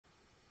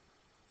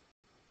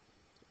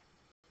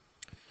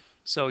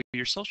So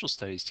your social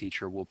studies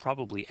teacher will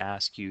probably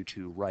ask you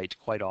to write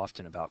quite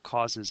often about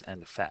causes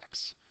and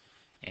effects.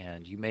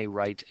 And you may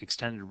write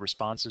extended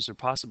responses or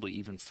possibly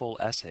even full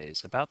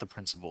essays about the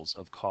principles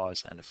of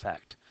cause and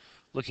effect,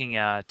 looking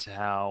at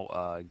how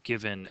a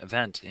given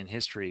event in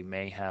history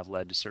may have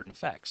led to certain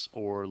effects,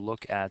 or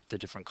look at the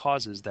different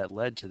causes that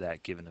led to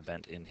that given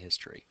event in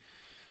history.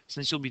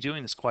 Since you'll be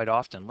doing this quite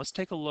often, let's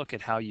take a look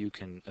at how you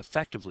can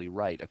effectively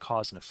write a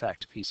cause and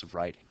effect piece of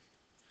writing.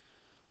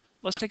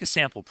 Let's take a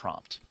sample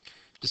prompt.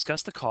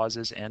 Discuss the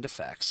causes and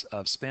effects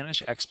of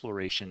Spanish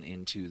exploration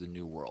into the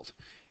New World.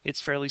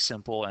 It's fairly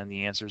simple and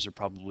the answers are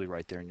probably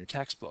right there in your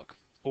textbook,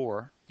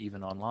 or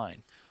even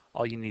online.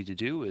 All you need to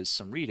do is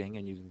some reading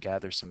and you can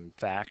gather some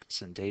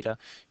facts and data.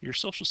 Your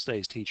social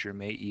studies teacher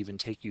may even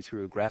take you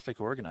through a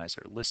graphic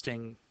organizer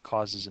listing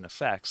causes and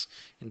effects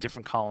in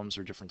different columns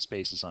or different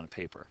spaces on a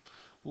paper.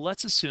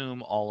 Let's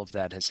assume all of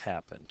that has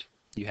happened.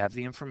 You have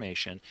the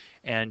information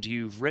and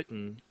you've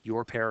written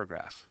your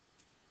paragraph.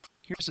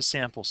 Here's a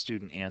sample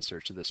student answer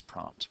to this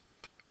prompt.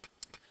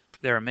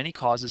 There are many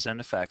causes and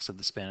effects of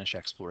the Spanish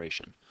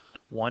exploration.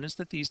 One is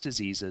that these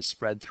diseases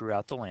spread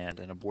throughout the land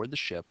and aboard the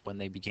ship when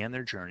they began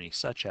their journey,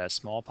 such as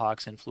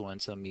smallpox,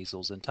 influenza,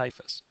 measles, and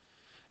typhus.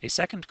 A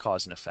second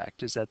cause and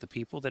effect is that the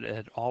people that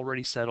had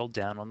already settled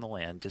down on the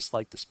land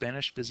disliked the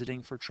Spanish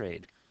visiting for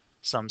trade.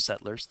 Some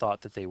settlers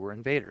thought that they were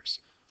invaders.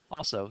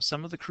 Also,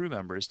 some of the crew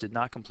members did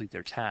not complete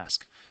their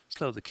task,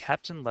 so the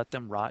captain let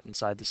them rot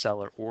inside the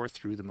cellar or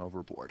threw them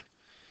overboard.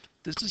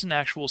 This is an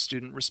actual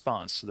student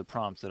response to the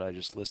prompt that I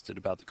just listed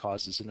about the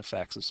causes and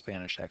effects of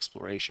Spanish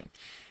exploration.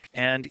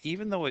 And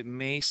even though it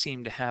may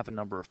seem to have a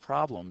number of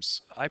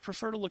problems, I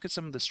prefer to look at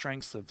some of the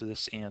strengths of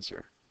this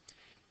answer.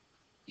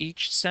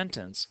 Each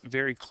sentence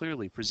very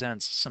clearly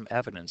presents some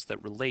evidence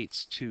that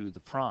relates to the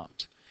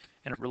prompt,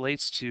 and it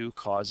relates to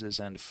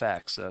causes and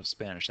effects of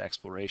Spanish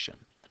exploration.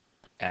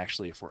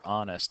 Actually, if we're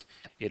honest,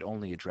 it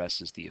only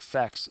addresses the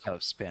effects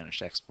of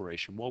Spanish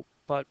exploration,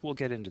 but we'll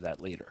get into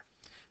that later.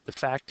 The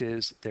fact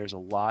is, there's a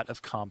lot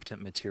of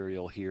competent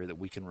material here that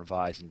we can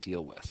revise and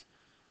deal with.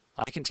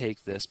 I can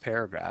take this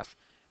paragraph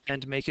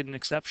and make it an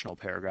exceptional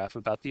paragraph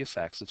about the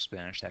effects of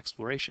Spanish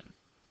exploration.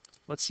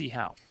 Let's see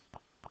how.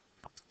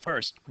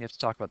 First, we have to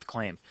talk about the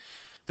claim.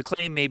 The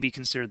claim may be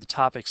considered the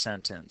topic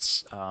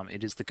sentence.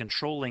 It is the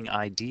controlling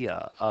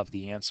idea of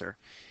the answer.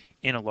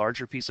 In a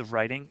larger piece of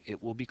writing,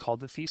 it will be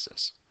called the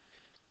thesis.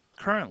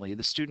 Currently,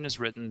 the student has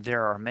written,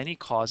 there are many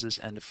causes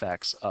and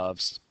effects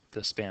of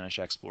the Spanish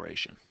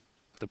exploration.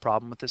 The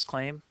problem with this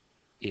claim?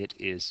 It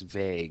is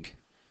vague.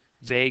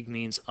 Vague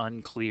means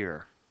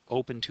unclear,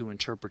 open to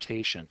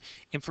interpretation.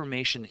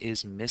 Information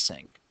is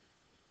missing.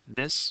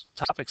 This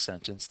topic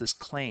sentence, this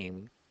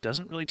claim,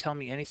 doesn't really tell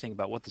me anything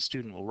about what the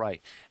student will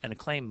write, and a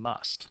claim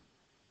must.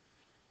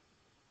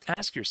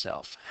 Ask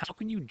yourself, how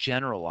can you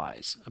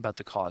generalize about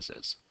the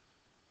causes?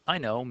 I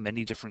know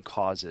many different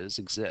causes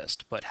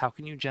exist, but how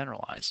can you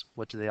generalize?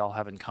 What do they all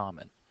have in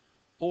common?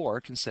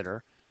 Or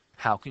consider,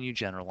 how can you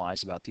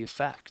generalize about the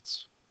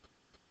effects?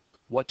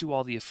 What do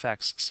all the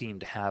effects seem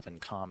to have in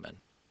common?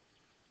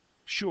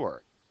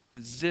 Sure,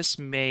 this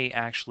may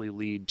actually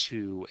lead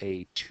to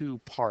a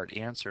two-part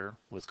answer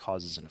with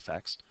causes and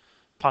effects,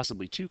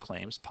 possibly two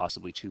claims,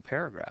 possibly two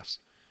paragraphs.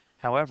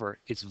 However,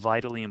 it's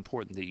vitally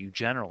important that you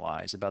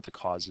generalize about the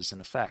causes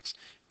and effects.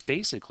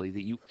 Basically,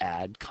 that you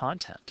add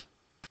content.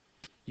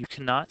 You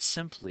cannot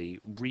simply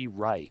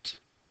rewrite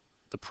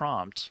the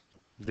prompt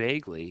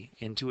vaguely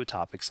into a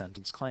topic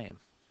sentence claim.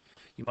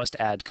 You must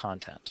add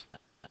content.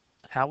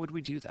 How would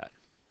we do that?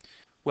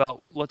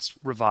 Well, let's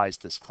revise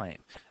this claim.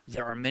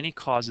 There are many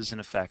causes and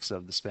effects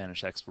of the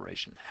Spanish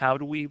exploration. How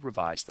do we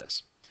revise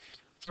this?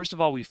 First of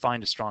all, we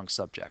find a strong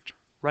subject.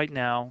 Right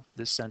now,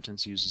 this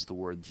sentence uses the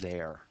word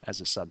there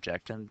as a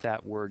subject, and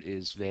that word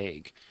is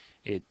vague.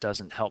 It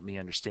doesn't help me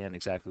understand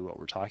exactly what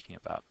we're talking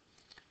about.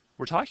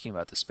 We're talking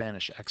about the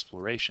Spanish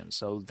exploration,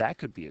 so that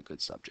could be a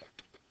good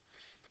subject.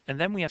 And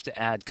then we have to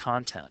add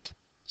content.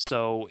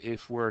 So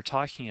if we're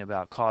talking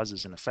about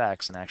causes and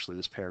effects, and actually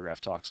this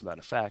paragraph talks about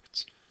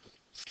effects,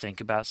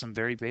 think about some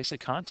very basic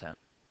content.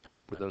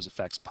 Were those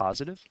effects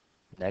positive,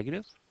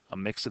 negative, a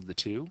mix of the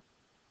two,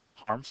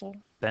 harmful,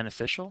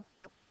 beneficial?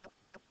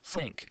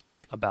 Think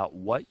about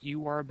what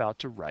you are about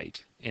to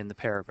write in the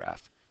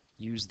paragraph.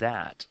 Use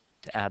that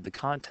to add the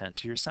content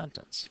to your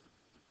sentence.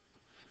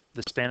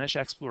 The Spanish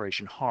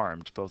exploration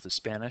harmed both the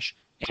Spanish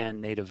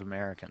and Native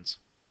Americans.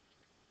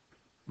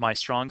 My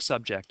strong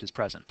subject is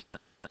present,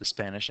 the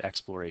Spanish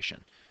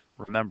exploration.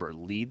 Remember,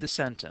 lead the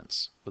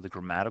sentence with a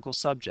grammatical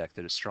subject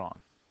that is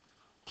strong.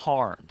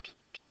 Harmed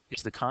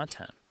is the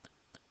content.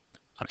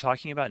 I'm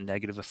talking about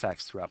negative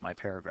effects throughout my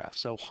paragraph,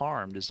 so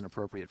harmed is an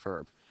appropriate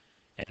verb.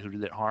 And who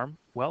did it harm?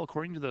 Well,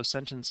 according to those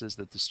sentences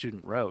that the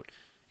student wrote,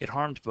 it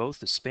harmed both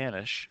the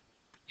Spanish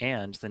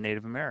and the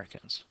Native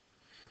Americans.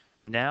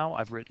 Now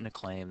I've written a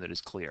claim that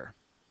is clear.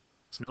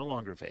 It's no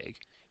longer vague.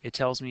 It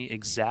tells me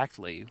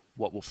exactly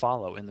what will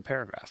follow in the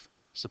paragraph,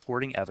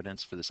 supporting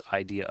evidence for this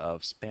idea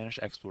of Spanish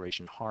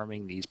exploration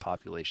harming these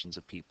populations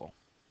of people.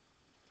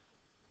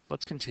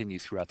 Let's continue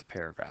throughout the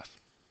paragraph.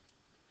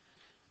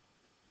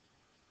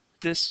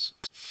 This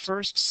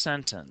first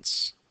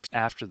sentence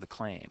after the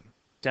claim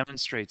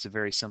demonstrates a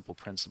very simple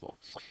principle.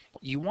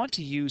 You want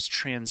to use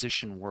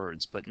transition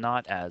words, but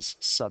not as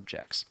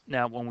subjects.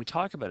 Now, when we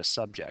talk about a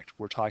subject,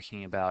 we're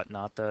talking about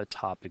not the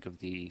topic of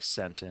the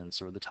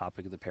sentence or the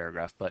topic of the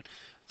paragraph, but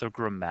the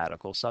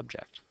grammatical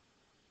subject.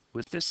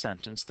 With this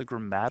sentence, the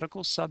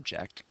grammatical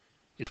subject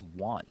is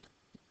one.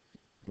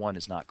 One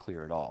is not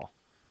clear at all.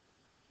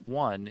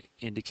 One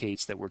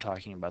indicates that we're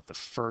talking about the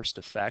first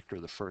effect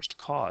or the first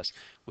cause,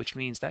 which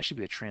means that should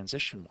be a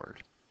transition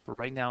word. But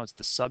right now it's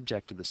the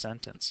subject of the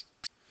sentence.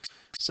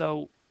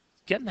 So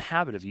get in the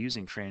habit of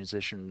using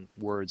transition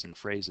words and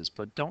phrases,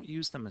 but don't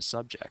use them as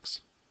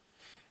subjects.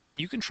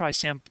 You can try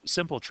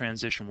simple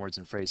transition words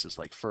and phrases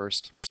like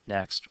first,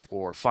 next,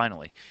 or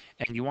finally,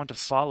 and you want to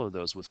follow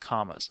those with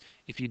commas.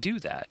 If you do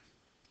that,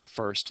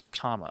 first,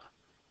 comma,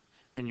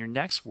 then your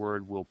next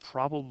word will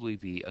probably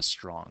be a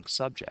strong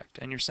subject,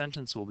 and your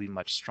sentence will be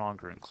much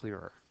stronger and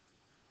clearer.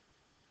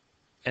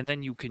 And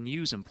then you can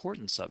use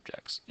important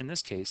subjects, in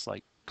this case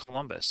like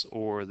Columbus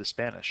or the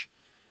Spanish.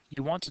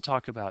 You want to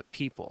talk about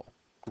people,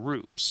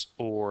 groups,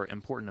 or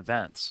important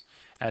events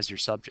as your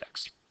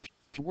subjects.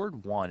 The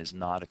word one is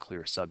not a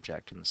clear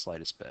subject in the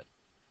slightest bit.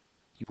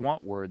 You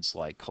want words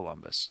like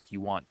Columbus.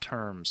 You want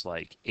terms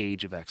like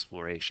age of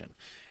exploration.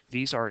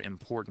 These are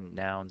important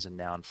nouns and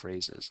noun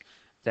phrases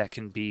that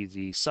can be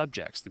the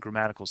subjects, the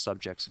grammatical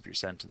subjects of your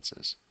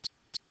sentences.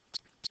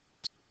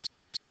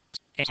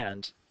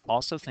 And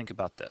also think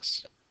about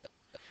this.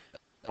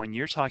 When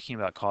you're talking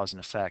about cause and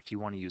effect, you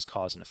want to use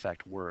cause and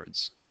effect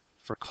words.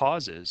 For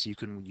causes, you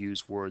can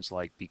use words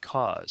like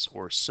because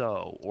or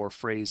so, or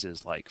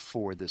phrases like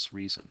for this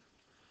reason.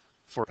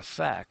 For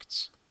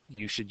effects,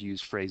 you should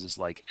use phrases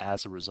like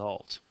as a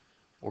result,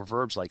 or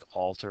verbs like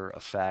alter,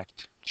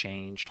 affect,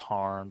 changed,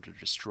 harmed, or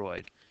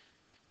destroyed.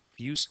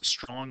 Use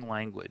strong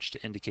language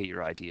to indicate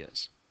your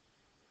ideas.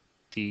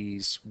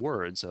 These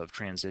words of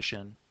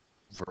transition,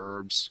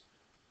 verbs,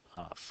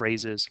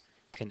 phrases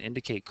can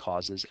indicate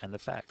causes and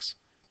effects.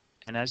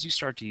 And as you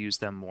start to use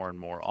them more and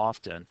more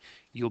often,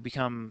 you'll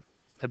become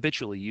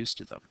habitually used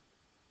to them.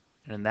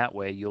 And in that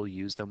way, you'll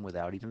use them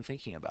without even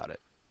thinking about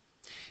it.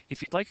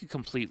 If you'd like a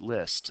complete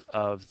list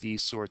of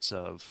these sorts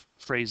of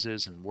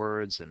phrases and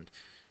words and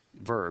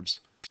verbs,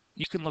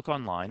 you can look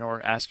online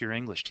or ask your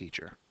English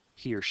teacher.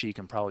 He or she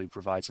can probably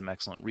provide some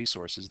excellent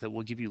resources that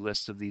will give you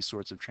lists of these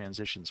sorts of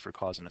transitions for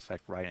cause and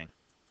effect writing.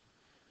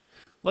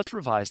 Let's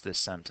revise this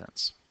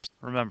sentence.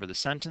 Remember, the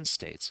sentence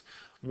states,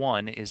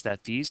 one is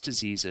that these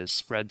diseases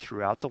spread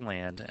throughout the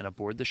land and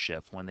aboard the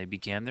ship when they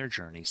began their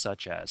journey,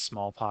 such as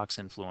smallpox,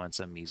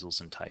 influenza,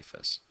 measles, and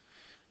typhus.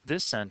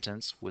 This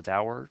sentence, with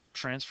our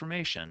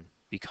transformation,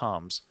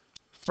 becomes,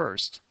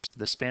 first,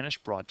 the Spanish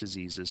brought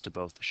diseases to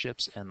both the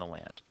ships and the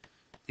land.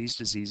 These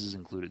diseases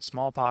included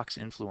smallpox,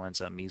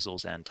 influenza,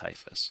 measles, and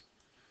typhus.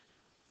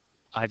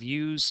 I've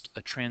used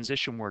a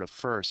transition word of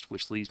first,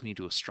 which leads me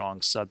to a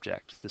strong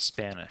subject, the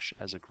Spanish,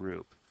 as a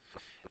group.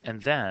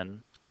 And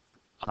then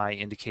I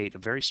indicate a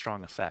very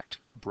strong effect,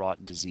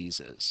 brought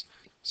diseases.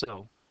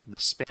 So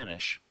the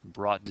Spanish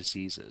brought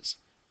diseases.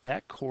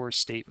 That core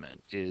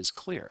statement is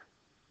clear.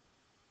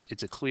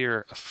 It's a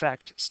clear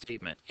effect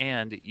statement,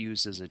 and it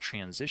uses a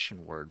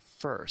transition word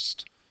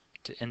first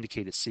to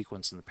indicate a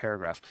sequence in the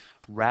paragraph,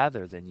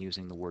 rather than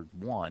using the word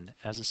one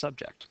as a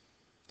subject.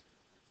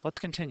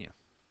 Let's continue.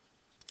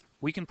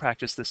 We can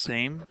practice the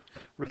same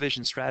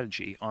revision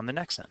strategy on the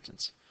next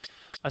sentence.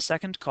 A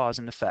second cause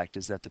and effect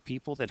is that the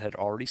people that had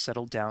already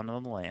settled down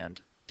on the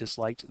land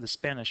disliked the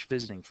Spanish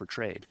visiting for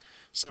trade.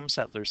 Some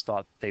settlers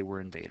thought they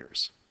were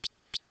invaders.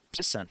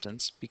 This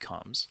sentence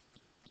becomes,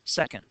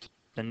 second,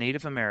 the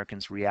Native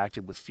Americans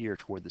reacted with fear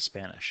toward the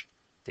Spanish.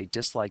 They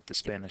disliked the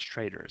Spanish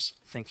traders,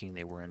 thinking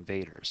they were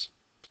invaders.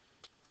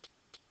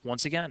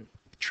 Once again,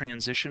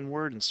 transition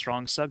word and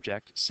strong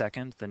subject.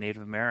 Second, the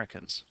Native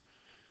Americans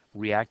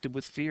reacted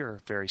with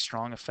fear, very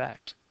strong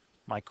effect.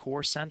 My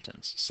core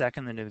sentence,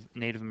 second, the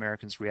Native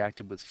Americans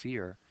reacted with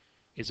fear,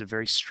 is a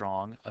very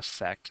strong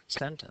effect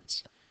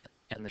sentence.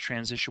 And the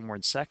transition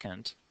word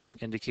second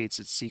indicates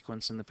its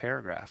sequence in the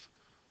paragraph.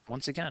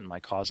 Once again,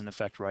 my cause and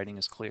effect writing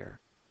is clear.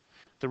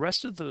 The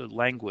rest of the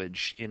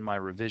language in my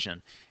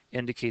revision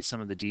indicates some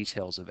of the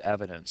details of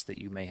evidence that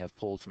you may have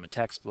pulled from a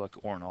textbook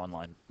or an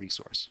online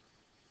resource.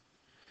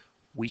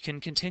 We can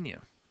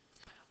continue.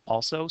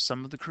 Also,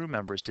 some of the crew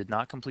members did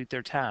not complete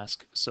their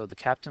task, so the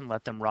captain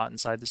let them rot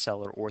inside the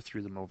cellar or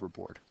threw them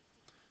overboard.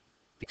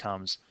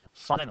 Becomes,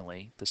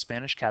 finally, the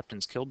Spanish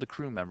captains killed the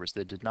crew members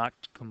that did not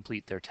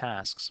complete their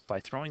tasks by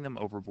throwing them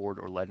overboard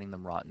or letting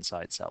them rot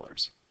inside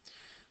cellars.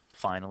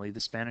 Finally, the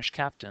Spanish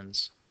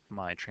captains,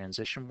 my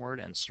transition word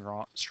and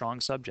strong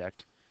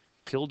subject,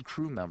 killed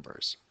crew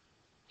members,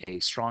 a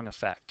strong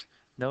effect.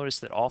 Notice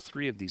that all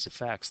three of these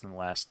effects in the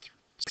last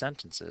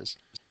sentences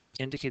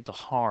indicate the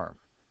harm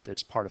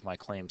that's part of my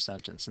claim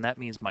sentence. And that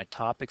means my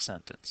topic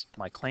sentence,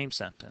 my claim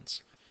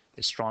sentence,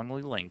 is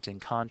strongly linked in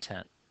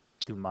content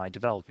to my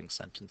developing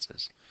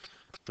sentences.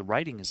 The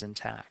writing is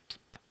intact.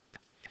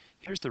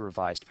 Here's the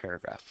revised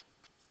paragraph.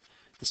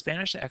 The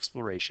Spanish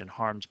exploration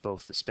harmed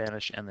both the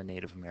Spanish and the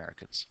Native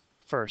Americans.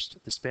 First,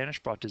 the Spanish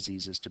brought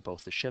diseases to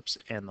both the ships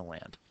and the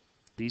land.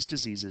 These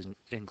diseases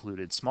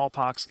included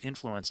smallpox,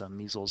 influenza,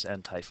 measles,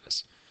 and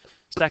typhus.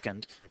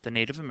 Second, the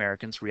Native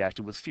Americans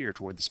reacted with fear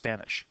toward the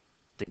Spanish.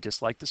 They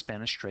disliked the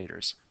Spanish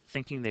traders,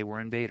 thinking they were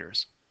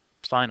invaders.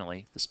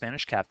 Finally, the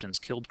Spanish captains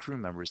killed crew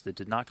members that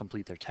did not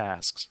complete their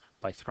tasks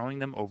by throwing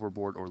them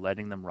overboard or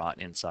letting them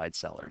rot inside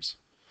cellars.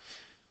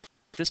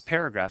 This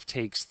paragraph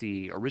takes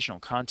the original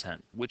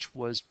content, which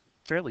was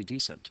fairly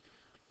decent,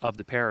 of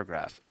the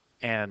paragraph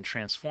and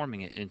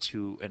transforming it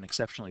into an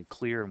exceptionally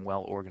clear and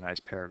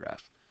well-organized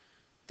paragraph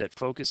that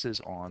focuses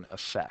on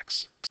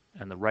effects,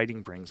 and the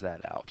writing brings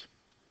that out.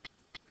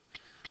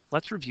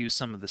 Let's review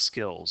some of the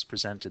skills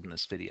presented in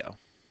this video.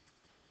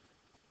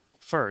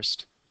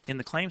 First, in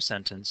the claim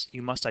sentence,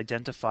 you must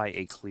identify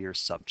a clear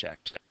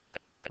subject.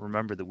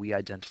 Remember that we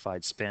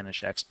identified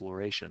Spanish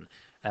exploration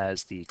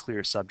as the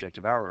clear subject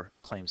of our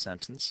claim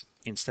sentence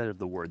instead of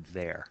the word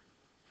there.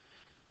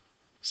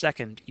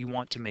 Second, you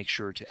want to make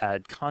sure to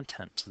add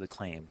content to the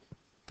claim.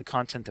 The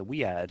content that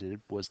we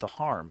added was the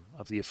harm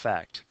of the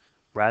effect,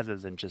 rather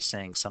than just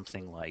saying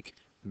something like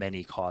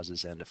many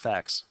causes and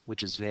effects,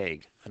 which is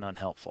vague and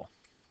unhelpful.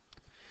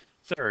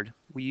 Third,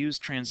 we use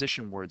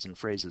transition words and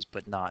phrases,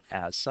 but not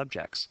as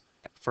subjects.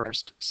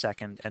 First,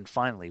 second, and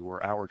finally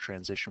were our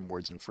transition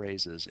words and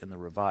phrases in the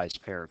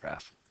revised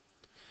paragraph.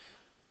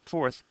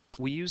 Fourth,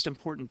 we used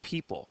important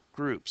people,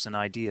 groups, and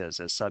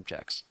ideas as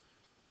subjects.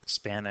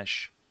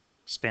 Spanish,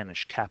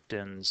 Spanish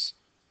captains,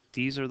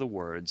 these are the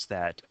words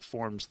that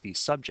formed the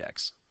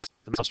subjects,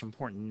 the most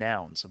important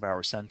nouns of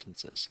our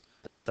sentences,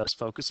 thus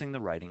focusing the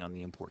writing on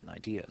the important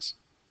ideas.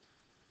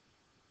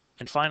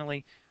 And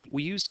finally,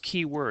 we used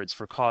key words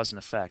for cause and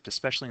effect,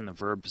 especially in the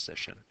verb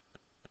position.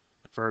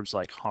 Verbs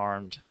like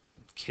harmed,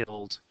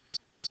 killed,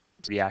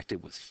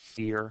 reacted with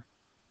fear,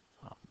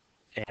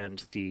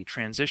 and the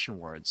transition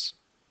words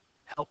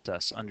helped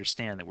us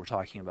understand that we're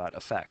talking about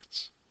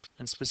effects,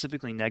 and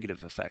specifically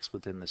negative effects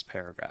within this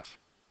paragraph.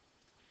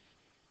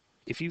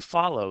 If you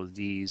follow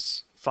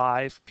these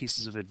 5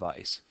 pieces of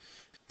advice,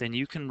 then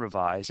you can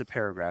revise a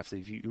paragraph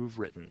that you've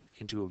written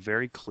into a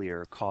very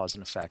clear cause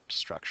and effect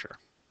structure.